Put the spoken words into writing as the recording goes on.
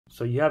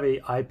So you have a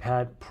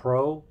iPad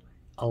Pro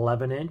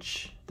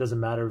 11-inch. Doesn't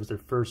matter if it's their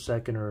first,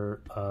 second,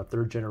 or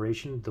third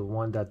generation, the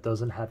one that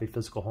doesn't have a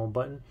physical home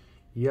button.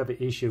 You have an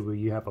issue where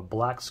you have a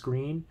black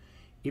screen.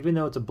 Even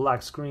though it's a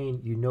black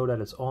screen, you know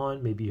that it's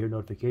on. Maybe you hear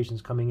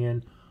notifications coming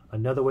in.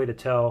 Another way to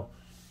tell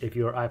if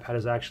your iPad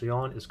is actually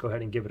on is go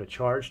ahead and give it a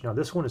charge. Now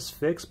this one is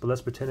fixed, but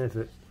let's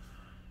pretend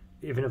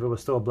even if it was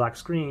still a black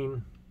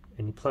screen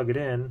and you plug it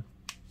in,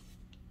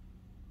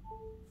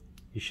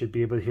 you should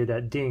be able to hear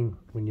that ding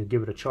when you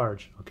give it a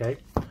charge, okay?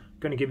 I'm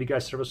going to give you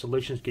guys several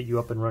solutions to get you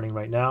up and running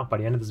right now. By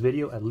the end of this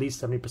video, at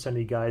least 70% of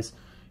you guys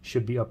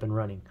should be up and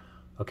running,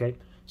 okay?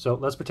 So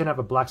let's pretend I have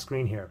a black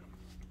screen here.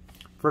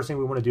 First thing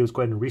we want to do is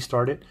go ahead and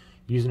restart it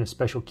using a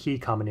special key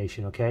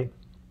combination, okay?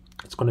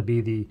 It's going to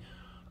be the,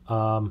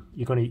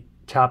 you're going to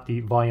tap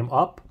the volume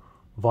up,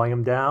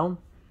 volume down,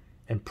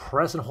 and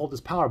press and hold this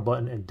power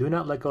button, and do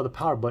not let go of the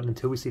power button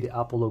until we see the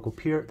Apple logo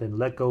appear, then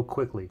let go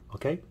quickly,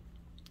 okay?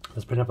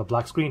 Let's pretend I have a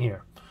black screen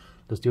here.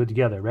 Let's do it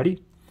together.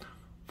 Ready?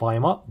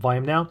 Volume up,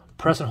 volume down,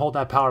 press and hold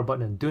that power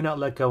button, and do not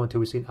let go until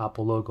we see an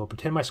Apple logo.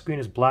 Pretend my screen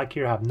is black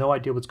here. I have no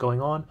idea what's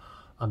going on.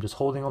 I'm just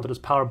holding onto this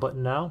power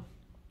button now.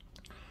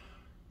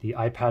 The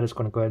iPad is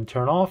going to go ahead and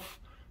turn off.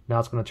 Now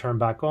it's going to turn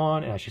back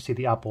on, and I should see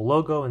the Apple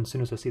logo. And as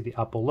soon as I see the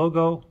Apple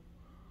logo,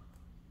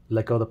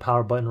 let go of the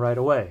power button right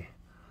away.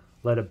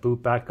 Let it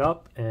boot back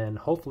up, and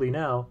hopefully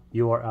now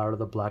you are out of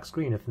the black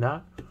screen. If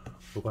not,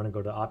 we're going to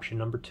go to option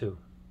number 2.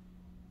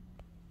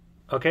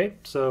 Okay,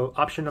 so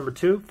option number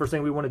 2, first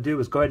thing we want to do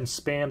is go ahead and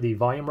spam the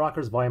volume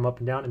rockers, volume up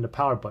and down, and the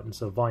power button.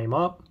 So volume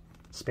up,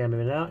 spam it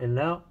in and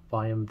out,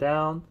 volume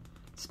down,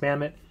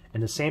 spam it,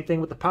 and the same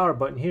thing with the power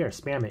button here,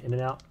 spam it in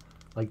and out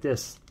like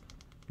this.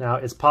 Now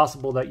it's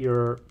possible that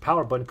your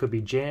power button could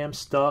be jammed,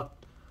 stuck,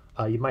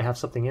 you might have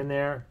something in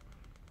there,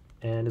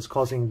 and it's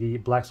causing the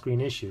black screen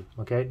issue.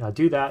 Okay, now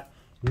do that.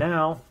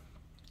 Now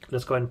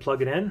let's go ahead and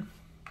plug it in.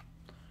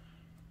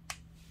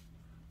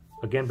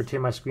 Again,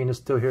 pretend my screen is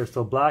still here,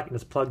 still black, and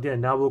it's plugged in.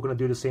 Now we're going to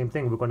do the same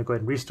thing. We're going to go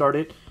ahead and restart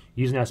it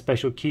using that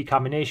special key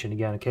combination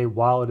again, okay,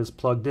 while it is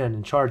plugged in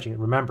and charging it.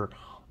 Remember,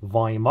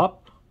 volume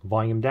up,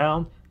 volume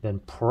down, then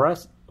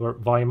press, or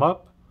volume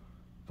up,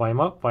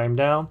 volume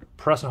down,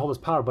 press and hold this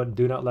power button.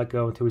 Do not let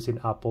go until we see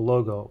an Apple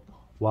logo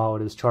while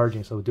it is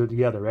charging. So we'll do it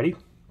together. Ready?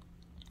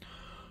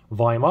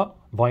 Volume up,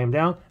 volume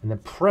down, and then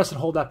press and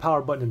hold that power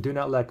button and do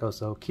not let go.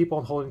 So keep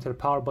on holding to the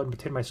power button.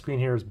 Pretend my screen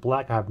here is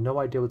black. I have no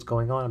idea what's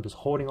going on. I'm just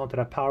holding onto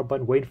that power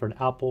button, waiting for an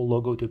Apple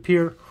logo to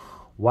appear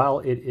while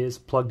it is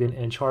plugged in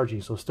and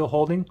charging. So still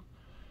holding.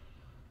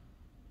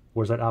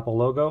 Where's that Apple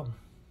logo?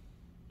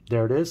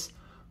 There it is.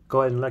 Go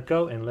ahead and let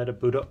go and let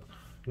it boot up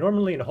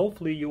normally, and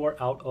hopefully you are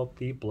out of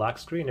the black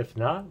screen. If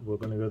not, we're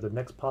going to go to the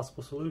next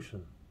possible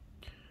solution.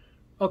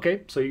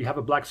 Okay, so you have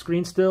a black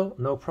screen still,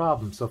 no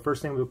problem. So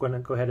first thing, we're going to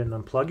go ahead and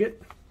unplug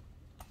it.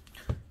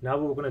 Now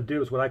what we're going to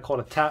do is what I call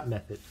a tap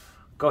method.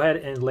 Go ahead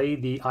and lay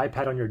the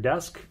iPad on your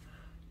desk.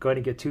 Go ahead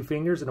and get 2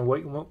 fingers, and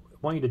what I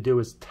want you to do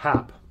is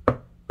tap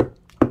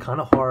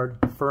kind of hard,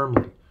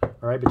 firmly.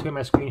 All right, between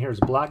my screen here is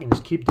black, and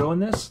just keep doing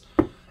this.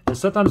 And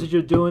sometimes as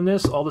you're doing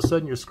this, all of a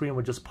sudden your screen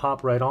would just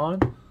pop right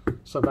on.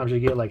 Sometimes you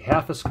get like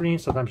half a screen,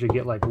 sometimes you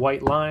get like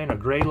white line or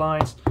gray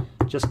lines.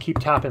 Just keep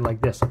tapping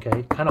like this,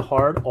 okay? Kind of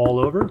hard all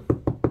over.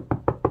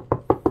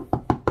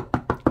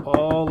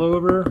 All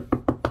over.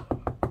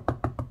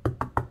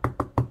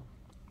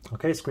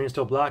 Okay, screen's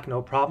still black,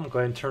 no problem. Go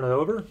ahead and turn it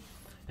over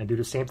and do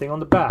the same thing on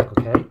the back,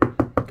 okay?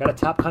 Gotta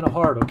tap kind of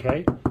hard,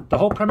 okay? The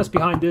whole premise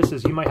behind this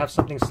is you might have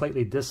something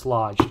slightly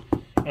dislodged,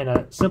 and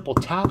a simple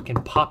tap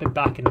can pop it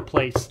back into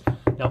place.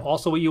 Now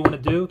also what you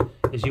want to do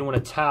is you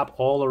want to tap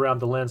all around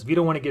the lens. If you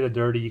don't want to get it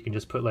dirty, you can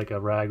just put like a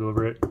rag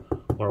over it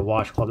or a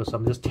washcloth or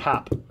something. Just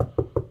tap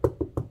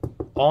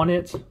on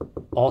it,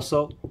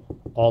 also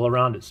all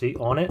around it. See,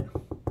 on it,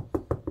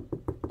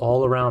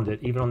 all around it,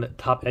 even on the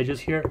top edges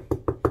here,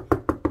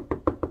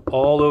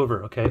 all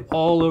over, okay?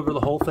 All over the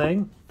whole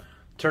thing.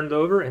 Turn it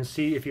over and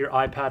see if your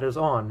iPad is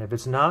on. If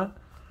it's not,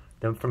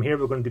 then from here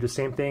we're going to do the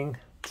same thing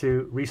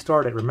to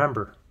restart it.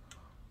 Remember,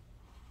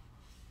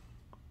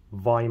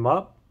 volume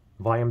up,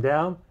 volume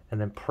down,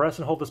 and then press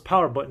and hold this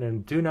power button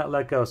and do not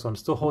let go. So I'm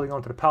still holding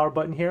on to the power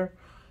button here,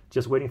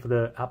 just waiting for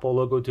the Apple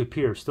logo to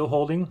appear. Still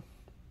holding.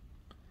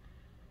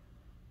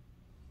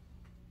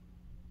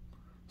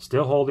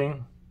 Still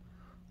holding.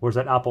 Where's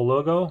that Apple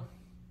logo?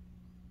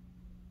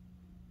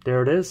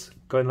 There it is.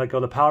 Go ahead and let go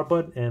of the power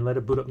button and let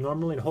it boot up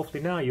normally, and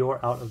hopefully now you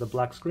are out of the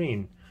black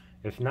screen.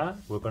 If not,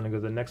 we're going to go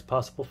to the next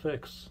possible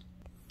fix.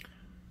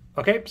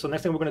 Okay, so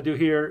next thing we're going to do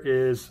here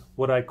is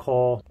what I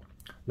call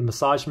the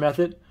massage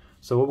method.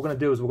 So what we're going to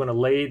do is we're going to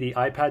lay the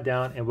iPad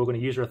down, and we're going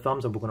to use our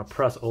thumbs, and we're going to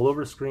press all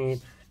over the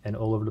screen and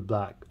all over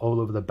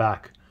the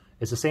back.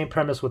 It's the same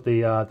premise with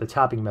the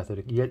tapping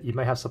method. You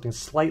might have something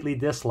slightly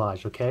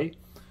dislodged, okay?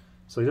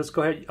 So just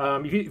go ahead.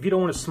 If you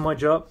don't want to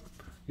smudge up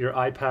your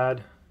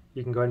iPad,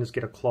 you can go ahead and just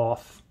get a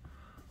cloth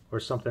or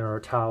something, or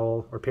a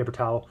towel or paper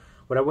towel.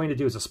 What I want you to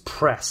do is just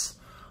press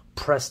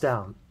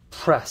down,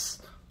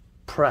 press,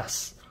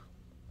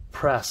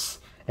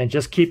 and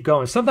just keep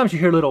going. Sometimes you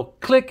hear a little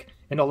click,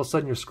 and all of a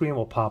sudden your screen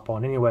will pop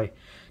on. Anyway,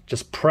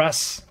 Just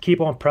press,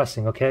 keep on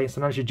pressing, okay?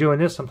 Sometimes you're doing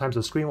this, sometimes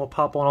the screen will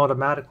pop on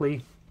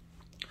automatically.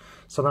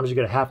 Sometimes you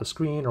get a half a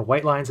screen or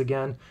white lines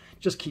again.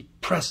 Just keep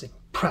pressing,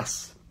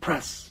 press,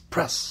 press,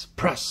 press,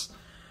 press.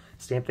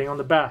 Same thing on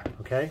the back,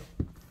 okay?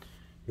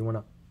 You want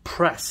to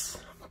press,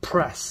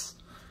 press,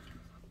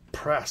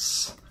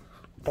 press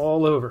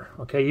all over,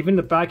 okay? Even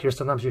the back here,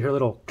 sometimes you hear a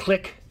little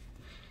click.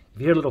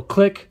 If you hear a little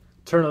click,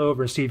 turn it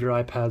over and see if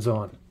your iPad's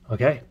on,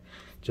 okay?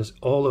 Just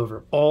all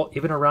over,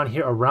 even around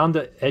here, around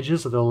the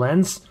edges of the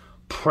lens,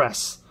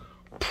 press,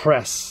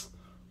 press,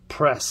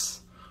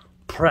 press,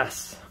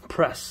 press,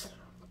 press,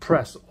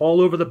 press,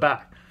 all over the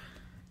back.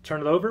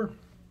 Turn it over,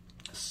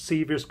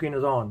 see if your screen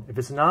is on. If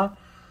it's not,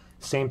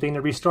 same thing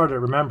to restart it.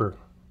 Remember,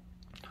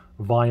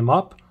 volume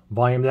up,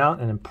 volume down,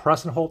 and then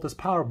press and hold this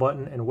power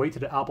button and wait till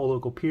the Apple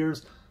logo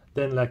appears,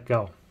 then let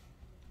go.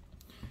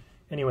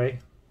 Anyway,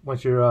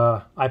 once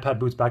your iPad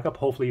boots back up,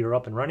 hopefully you're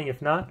up and running.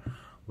 If not,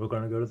 we're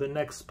going to go to the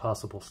next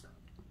possible step.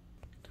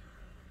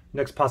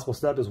 Next possible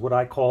step is what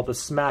I call the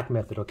smack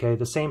method, okay?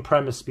 The same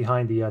premise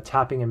behind the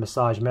tapping and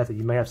massage method.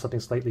 You may have something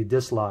slightly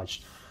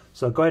dislodged.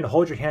 So go ahead and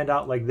hold your hand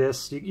out like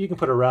this. You can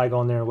put a rag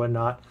on there and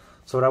whatnot.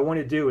 So what I want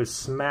to do is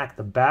smack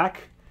the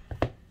back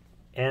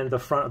and the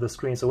front of the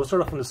screen. So we'll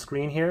start off from the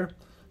screen here.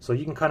 So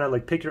you can kind of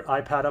like pick your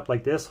iPad up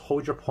like this,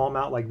 hold your palm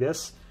out like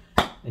this,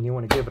 and you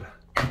want to give it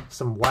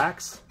some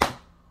wax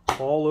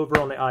all over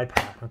on the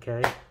iPad,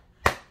 okay?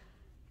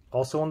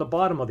 Also on the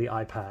bottom of the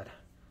iPad,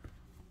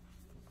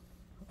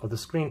 of the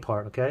screen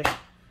part, okay?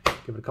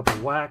 Give it a couple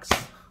of wax.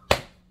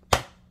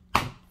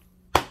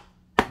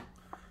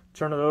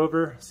 Turn it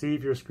over, see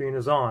if your screen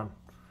is on.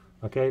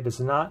 Okay, if it's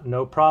not,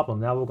 no problem.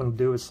 Now what we're going to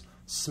do is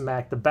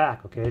smack the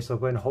back, okay? So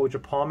go ahead and hold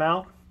your palm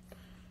out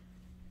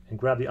and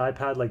grab the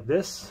iPad like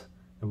this,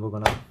 and we're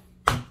going to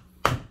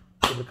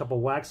give it a couple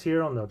of wax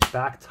here on the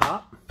back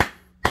top.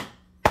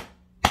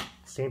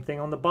 Same thing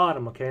on the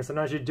bottom, okay?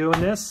 Sometimes you're doing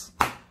this,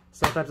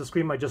 sometimes the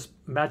screen might just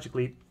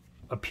magically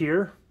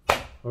appear,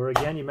 or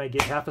again, you might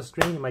get half a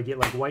screen, you might get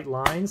like white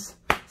lines.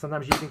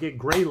 Sometimes you can get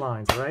gray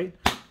lines, right?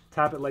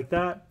 Tap it like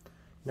that.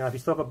 Now, if you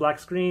still have a black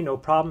screen, no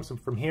problem. So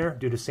from here,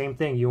 do the same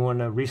thing. You want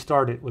to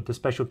restart it with the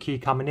special key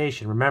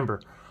combination.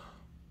 Remember,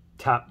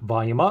 tap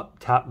volume up,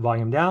 tap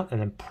volume down, and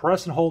then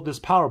press and hold this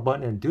power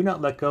button, and do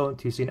not let go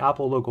until you see an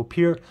Apple logo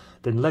appear.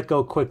 Then let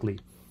go quickly.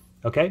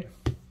 Okay?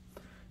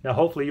 Now,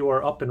 hopefully you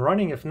are up and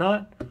running. If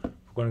not,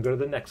 we're going to go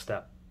to the next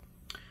step.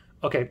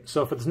 Okay,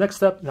 so for this next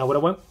step, now what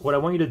I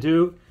want you to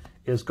do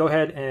is go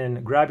ahead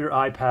and grab your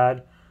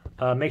iPad.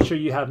 Make sure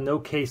you have no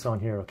case on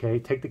here, okay?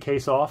 Take the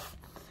case off.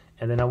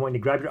 And then I want you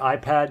to grab your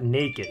iPad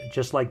naked,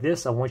 just like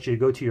this. I want you to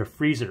go to your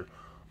freezer.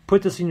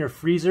 Put this in your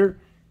freezer,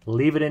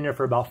 leave it in there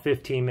for about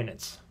 15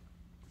 minutes.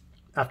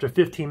 After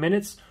 15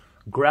 minutes,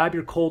 grab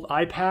your cold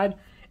iPad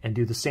and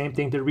do the same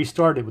thing to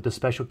restart it with the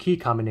special key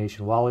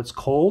combination. While it's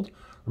cold,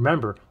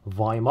 remember,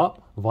 volume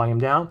up, volume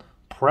down,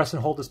 press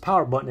and hold this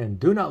power button,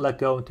 and do not let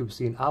go until you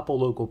see an Apple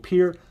logo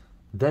appear,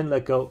 then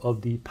let go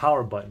of the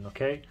power button,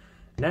 okay?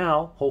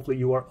 Now, hopefully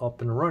you are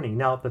up and running.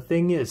 Now, the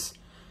thing is,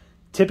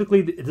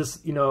 typically, this,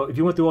 you know, if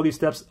you went through all these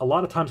steps, a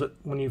lot of times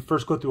when you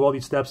first go through all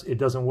these steps, it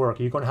doesn't work.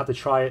 You're going to have to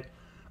try it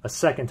a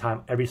second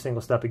time, every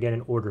single step again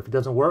in order. If it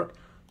doesn't work,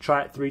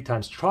 try it 3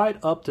 times. Try it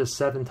up to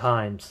 7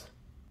 times.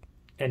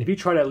 And if you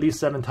try it at least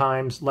 7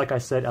 times, like I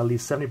said, at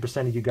least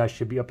 70% of you guys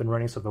should be up and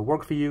running. So if it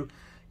worked for you,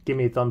 give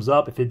me a thumbs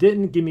up. If it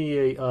didn't, give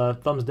me a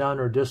thumbs down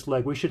or a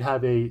dislike. We should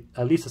have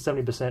at least a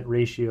 70%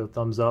 ratio,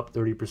 thumbs up,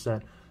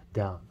 30%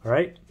 down. All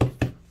right?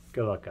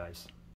 Good luck, guys.